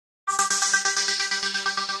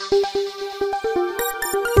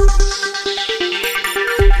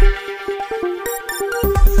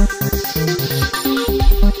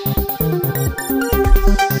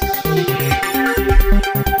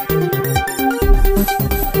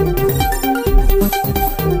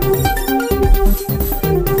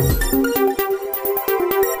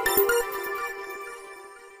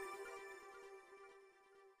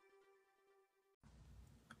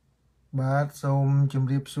បាទសូមជម្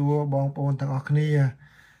រាបសួរបងប្អូនទាំងអស់គ្នា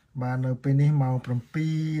បាទនៅពេលនេះម៉ោង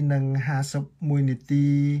 7:51 នាទី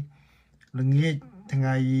ល្ងាចថ្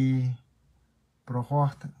ងៃប្រហោះ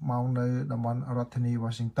ម៉ោងនៅតំបន់រដ្ឋធានី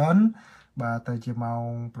Washington បាទទៅជាម៉ោង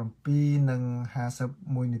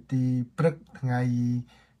 7:51 នាទីព្រឹកថ្ងៃ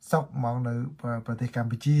សុក្រម៉ោងនៅប្រទេសកម្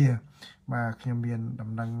ពុជាបាទខ្ញុំមាន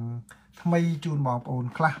ដំណឹងថ្មីជូនបងប្អូន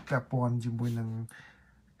ខ្លះពាក់ព័ន្ធជាមួយនឹង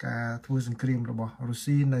ការធ្វើសង្គ្រាមរបស់រុស្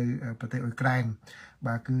ស៊ីនៅប្រទេសអ៊ុយក្រែន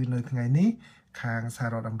បាទគឺនៅថ្ងៃនេះខាងសហ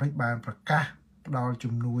រដ្ឋអាមេរិកបានប្រកាសផ្ដល់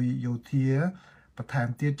ជំនួយយោធាបន្ថែម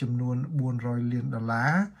ទៀតចំនួន$400 លាន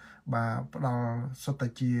បាទផ្ដល់សុទ្ធតែ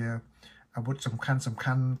ជាអាវុធសំ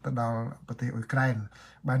ខាន់ទៅដល់ប្រទេសអ៊ុយក្រែន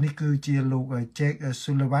បាទនេះគឺជាលោក Jake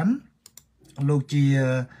Sullivan លោកជា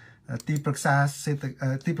ទីប្រឹក្សា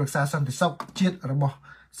សន្តិសុខជាតិរបស់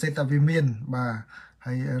សេតវិមានបាទ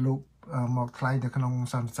ហើយលោកមកថ្លែងនៅក្នុង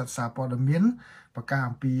សន្និសីទសារព័ត៌មានប្រកាស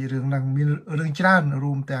អំពីរឿងនឹងមានរឿងច្រើន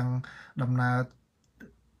រួមទាំងដំណើរ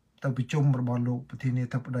ទៅប្រជុំរបស់លោកប្រធានា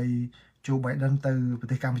ធិបតីJoe Biden ទៅប្រ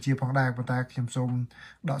ទេសកម្ពុជាផងដែរប៉ុន្តែខ្ញុំសូម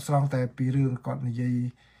ដកស្រង់តែពីរឿងគាត់និយាយ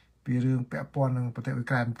ពីរឿងពាក់ព័ន្ធនឹងប្រទេសអ៊ុយ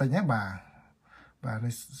ក្រែនបន្តិចណាបាទ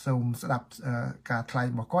សូមស្ដាប់ការថ្លែង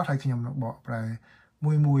របស់គាត់ហើយខ្ញុំនឹងបកប្រែ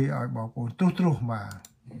មួយឲ្យបងប្អូនទ្រុសបាទ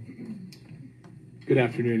Good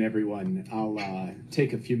afternoon, everyone. I'll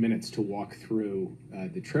take a few minutes to walk through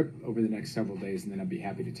the trip over the next several days, and then I'll be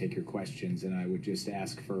happy to take your questions. And I would just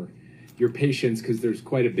ask for your patience because there's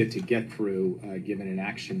quite a bit to get through, given an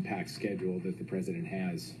action-packed schedule that the president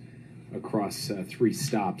has across 3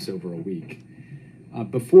 stops over a week.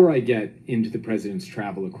 Before I get into the president's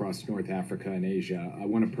travel across North Africa and Asia, I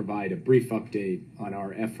want to provide a brief update on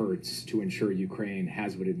our efforts to ensure Ukraine has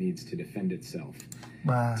what it needs to defend itself.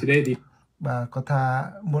 Today, the បាទគាត់ថា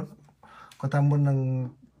មុននឹង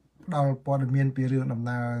ដល់ព័ត៌មានពីរឿងដំ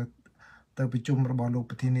ណើរទៅប្រជុំរបស់លោក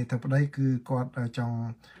ប្រធានាធិបតីគឺគាត់ចង់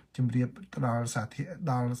ជម្រាបទៅដល់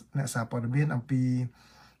ដល់អ្នកសារព័ត៌មានអំពី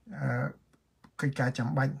កិច្ចការចាំ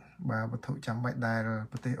បាច់បាទវត្ថុចាំបាច់ដែល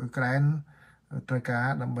ប្រទេសអ៊ុយក្រែនត្រូវការ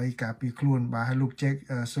ដើម្បីការពារខ្លួនបាទហើយលោក Jake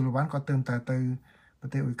Sullivan ក៏ទៅប្រទេ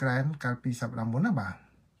សអ៊ុយក្រែនកាលពីសប្តាហ៍មុនណាបាទ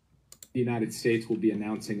The United States will be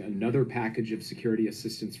announcing another package of security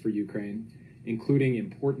assistance for Ukraine, including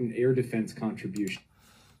important air defense contributions.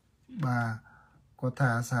 បាទគាត់ថា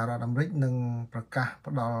សហរដ្ឋអាមេរិកនឹងប្រកាស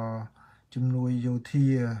ផ្ដល់ជំនួយយោធា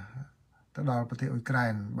ទៅដល់ប្រទេសអ៊ុយក្រែ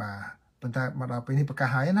នបាទប៉ុន្តែមកដល់ពេលនេះប្រកាស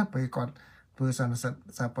ហើយណាពេលគាត់ធ្វើសន្និសីទ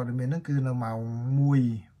សារព័ត៌មានហ្នឹងគឺនៅម៉ោង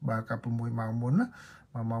 1 បាទកាល6ម៉ោងមុនណា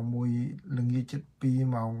ម៉ោង 1 ល្ងាចជិត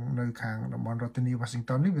 2 ម៉ោងនៅខាងតំបន់រដ្ឋធានី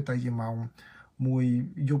Washington នេះវាទៅជាម៉ោង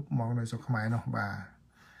 1 យប់ម៉ោងនៅស្រុកខ្មែរនោះបាទ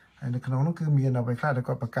ហើយនៅក្នុងនោះគឺមានអ្វីខ្លះដែល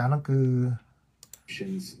គាត់ប្រកាសនោះគឺ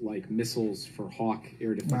like missiles for Hawk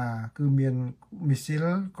air defense បាទគឺមានមីស៊ីល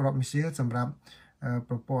គ្រាប់មីស៊ីលសម្រាប់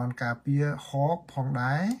ប្រព័ន្ធការពារ Hawk ផង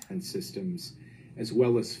ដែរ systems as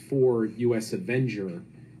well as 4 US Avenger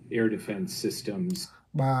air defense systems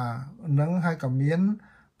បាទនឹងហើយក៏មាន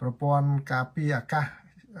ប្រព័ន្ធការពារអាកាស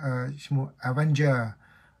ឈ្មោះ Avenger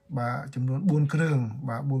បាទចំនួន4គ្រឿង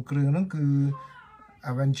បាទ4គ្រឿងហ្នឹងគឺ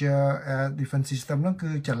Avenger Air Defense System ហ្នឹង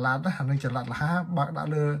គឺចល័តណាអានឹងចល័តលះបើកដាក់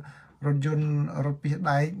លើរថយន្តរថពាស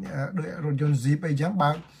ដែកដូចរថយន្ត Jeep អីចឹង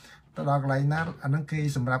បើកទៅដល់កន្លែងណាអានឹងគេ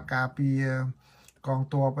សម្រាប់ការពារកង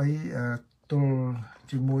ទ័ពអីទល់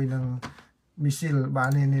ជាមួយនឹងមីស៊ីលបាទ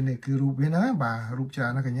នេះគឺរូបវាហ្នឹងបាទរូបច្រើ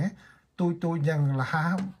នណាស់កញ្ញាទូចយ៉ាងលះ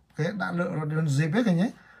គេដាក់លើរថយន្ត Jeep ហ្នឹងកញ្ញារ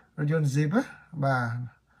ថយន្ត Jeep បាទ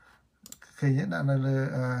ឃើញដាក់នៅលើ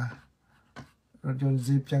រថយន្ត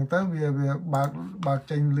Jeep ចឹងទៅវាបើក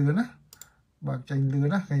ចេញលឿនណាបើកចេញលឿន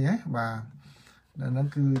ណាឃើញហ៎បាទដល់ហ្នឹង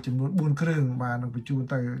គឺចំនួន4គ្រឿងបាទនឹងបញ្ជូន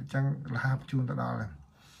ទៅអញ្ចឹងលះបញ្ជូនទៅដល់ហើយ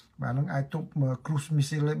បាទនឹងអាចទប់ cruise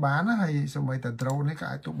missile ឲ្យបានណាហើយសូម្បីតែ drone នេះក៏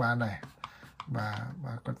អាចទប់បានដែរ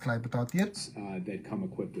បាទគាត់ថ្លែងបន្តទៀត that come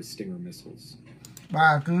equipped with Stinger missiles បា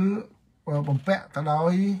ទគឺបំពាក់ទៅដោ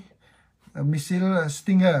យ missile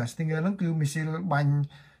Stinger ហ្នឹងគឺ missile បាញ់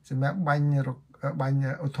សម្រាប់បាញ់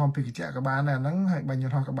ឧទ្ធម្ភាគចក្រក៏បានដែរហ្នឹងហើយបាញ់យ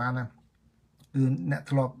ន្តហោះក៏បានដែរគឺអ្នក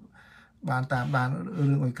ធ្លាប់បានតាមដានរឿ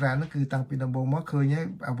ងអ៊ុយក្រែនហ្នឹងគឺតាំងពីដំបូងមកឃើញហើយ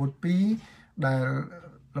អាវុធ2ដែល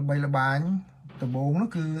ល្បីល្បាញដំបូងនោះ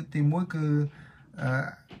គឺទី1គឺ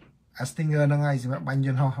Stinger ហ្នឹងហើយសម្រាប់បាញ់យ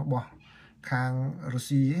ន្តហោះរបស់ខាងរុស្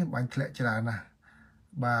ស៊ីបាញ់ធ្លាក់ច្រើនណាស់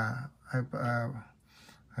បាទ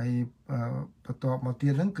ហើយបន្ទាប់មកទៀ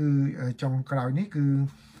តហ្នឹងគឺចុងក្រោយនេះគឺ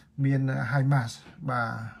មាន HIMARS បាទ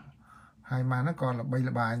HIMARS ហ្នឹងក៏ល្បី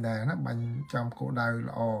ល្បាញដែរណាបាញ់ចំគោលដៅ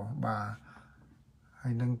ល្អបាទហើ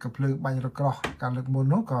យនឹងកំភ្លើងបាញ់រក្រោះការលើកមុន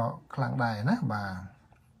នោះក៏ខ្លាំងដែរណាបាទ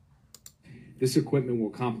This equipment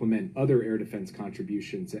will complement other air defense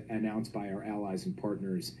contributions announced by our allies and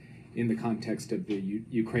partners in the context of the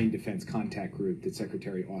Ukraine Defense Contact Group that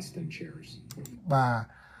Secretary Austin chairs. បាទ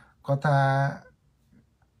គាត់ថា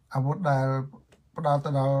អាវុធដែលផ្ដល់ទៅ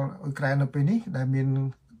ដល់អ៊ុយក្រែននៅពេលនេះដែលមាន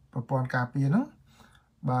ប្រព័ន្ធការពារហ្នឹង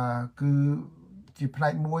បាទគឺជាផ្នែ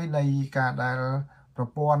កមួយនៃការដែលប្រ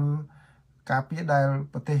ព័ន្ធការពារដែល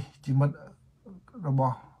ប្រទេសជាមិត្តរប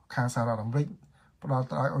ស់ខាងសហរដ្ឋអាមេរិកផ្ដល់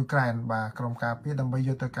ទៅឲ្យអ៊ុយក្រែនបាទក្រុមការពារដើម្បីយ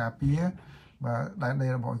កទៅការពារបាទដែនដី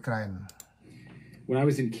របស់អ៊ុយក្រែន When I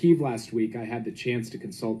was in Kyiv last week, I had the chance to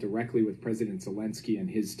consult directly with President Zelensky and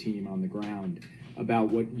his team on the ground about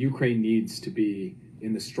what Ukraine needs to be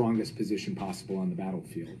in the strongest position possible on the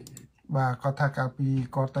battlefield. បាទគាត់ថាកាលពី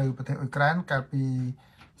គាត់ទៅប្រទេសអ៊ុយក្រែនកាលពី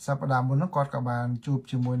សប្តាហ៍មុនហ្នឹងគាត់ក៏បានជួប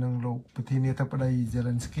ជាមួយនឹងលោកប្រធានាធិបតី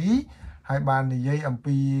Zelensky ហើយបាននិយាយអំ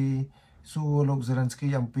ពីសួរលោក Zelensky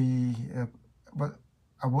អំពី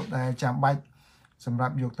អាវុធដែលចាំបាច់សម្រា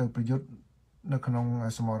ប់យកទៅប្រយុទ្ធនៅក្នុង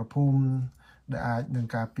សមរភូមិដែលអាចនឹង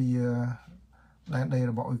ការពារដែនដី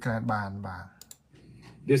របស់អ៊ុយក្រែនបានបាទ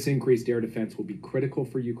This increased air defense will be critical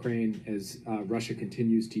for Ukraine as Russia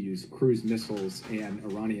continues to use cruise missiles and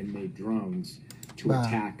Iranian-made drones to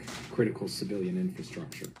attack critical civilian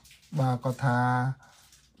infrastructure. បាទគាត់ថា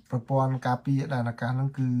ប្រព័ន្ធការពារដែនអាកាសហ្នឹង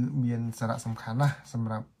គឺមានសារៈសំខាន់ណាស់សម្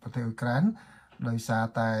រាប់ប្រទេសអ៊ុយក្រែនដោយសារ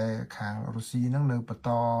តែខាងរុស្ស៊ីហ្នឹងនៅបន្ត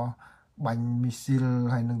បាញ់មីស៊ីល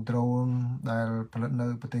ហើយនឹង drone ដែលផលិតនៅ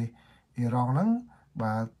ប្រទេសអ៊ីរ៉ង់ហ្នឹង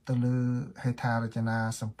បាទទៅលើហេដ្ឋារចនា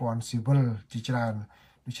សម្ព័ន្ធស៊ីវិលជាច្រើន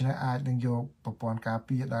ដូច្នេះអាចនឹងយកប្រព័ន្ធការ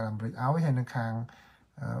ពារដែលអាមេរិកឲ្យហើយនឹងខាង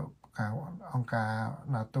អង្គការ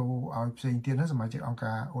NATO ឲ្យផ្សេងទៀតហ្នឹងសមាជិកអង្គ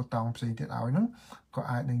ការអូតង់ផ្សេងទៀតឲ្យហ្នឹងក៏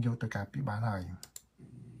អាចនឹងយកទៅការពារបានហើយ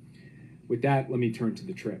With that, let me turn to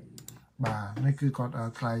the trip. បាទនេះគឺគាត់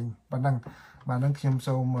ថ្លែងប៉ុណ្ណឹងបាទហ្នឹងខ្ញុំ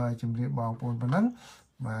សូមជម្រាបបងប្អូនប៉ុណ្ណឹង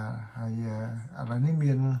បាទហើយឥឡូវនេះ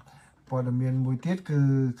មានព័ត៌មានមួយទៀតគឺ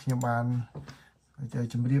ខ្ញុំបាន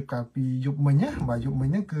ជម្រាបកាលពីយប់មិញណាបាទយប់មិញ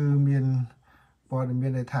ហ្នឹងគឺមានព័ត៌មា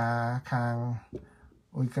នថាខាង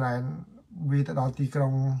អ៊ុយក្រែនវាទៅដល់ទីក្រុ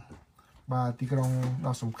ងបាទទីក្រុង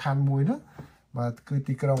ដ៏សំខាន់មួយនោះបាទគឺ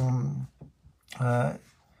ទីក្រុង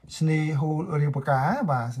ស្នេហូរីបកា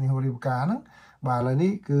បាទស្នេហូរីបកាហ្នឹងបាទឥឡូវ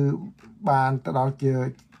នេះគឺបានទៅដល់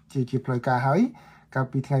ជាផ្លូវការហើយកាល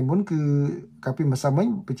ពីថ្ងៃមុនគឺកាលពីម្សិលមិញ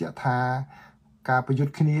បញ្ជាក់ថាការប្រយុទ្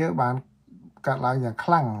ធគ្នាបានកាត់ឡើងយ៉ាងខ្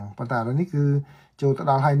លាំងប៉ុន្តែឥឡូវនេះគឺចូលទៅ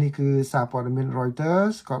ដល់ហើយនេះគឺសារព័ត៌មាន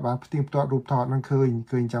Reuters គាត់បានផ្ទៀងផ្ទាត់រូបថតនឹងឃើ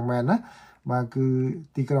ញចឹងមែនណាបាទគឺ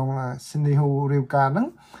ទីក្រុងស្នេហូរីបកាហ្នឹង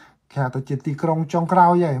គេហៅថាជាទីក្រុងចុងក្រោ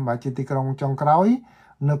យហើយបាទជាទីក្រុងចុងក្រោយ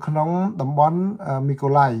នៅក្នុងតំបន់មីកូ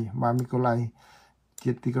ឡៃបាទមីកូឡៃ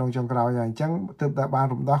ជាទីក្រុងចុងក្រោយហើយអញ្ចឹងទើបតែបាន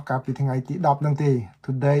រំដោះកាលពីថ្ងៃទី10ហ្នឹងទេ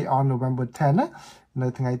Today on November 10 ណានៅ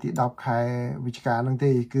ថ្ងៃទី10ខែវិច្ឆិកាហ្នឹង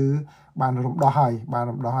ទេគឺបានរំដោះហើ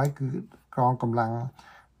យគឺកងកម្លាំង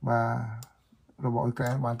បាទរបស់អ៊ុយក្រែ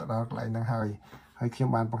នបានទៅដល់កន្លែងហ្នឹងហើយខ្ញុំ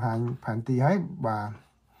បានបង្ហាញផែនទីហើយបាទ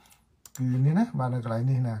គឺនេះណាបាទនៅកន្លែង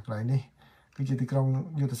នេះណាកន្លែងនេះគឺជាទីក្រុង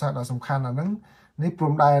យុទ្ធសាស្ត្រដ៏សំខាន់អាហ្នឹងនេះព្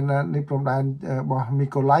រំដែនរបស់មី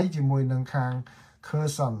កូឡៃជាមួយនឹងខាងខឺ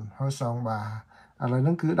សងបាទឥឡូវហ្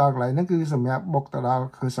នឹងគឺដល់កន្លែងហ្នឹងគឺសម្រាប់បុកទៅដល់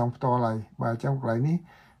ខឺសងផ្ទាល់ហើយបាទអញ្ចឹងកន្លែងនេះ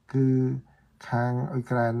គឺខាងអ៊ុយ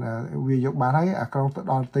ក្រែនវាយកបានហើយអាក្រុងទៅ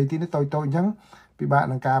ដល់ទីនេះតូចអញ្ចឹងពិបាក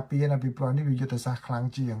នឹងការពារនៅពីព្រោះនេះវាយុទ្ធសាស្ត្រខ្លាំង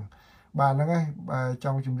ជាងបាទហ្នឹងហើយច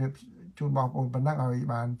ង់ជម្រាបជូនបងប្អូនប៉ុណ្ណឹងឲ្យ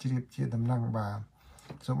បានជ្រាបជាដំណឹងបាទ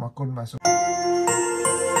សូមអរគុណបា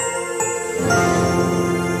ទ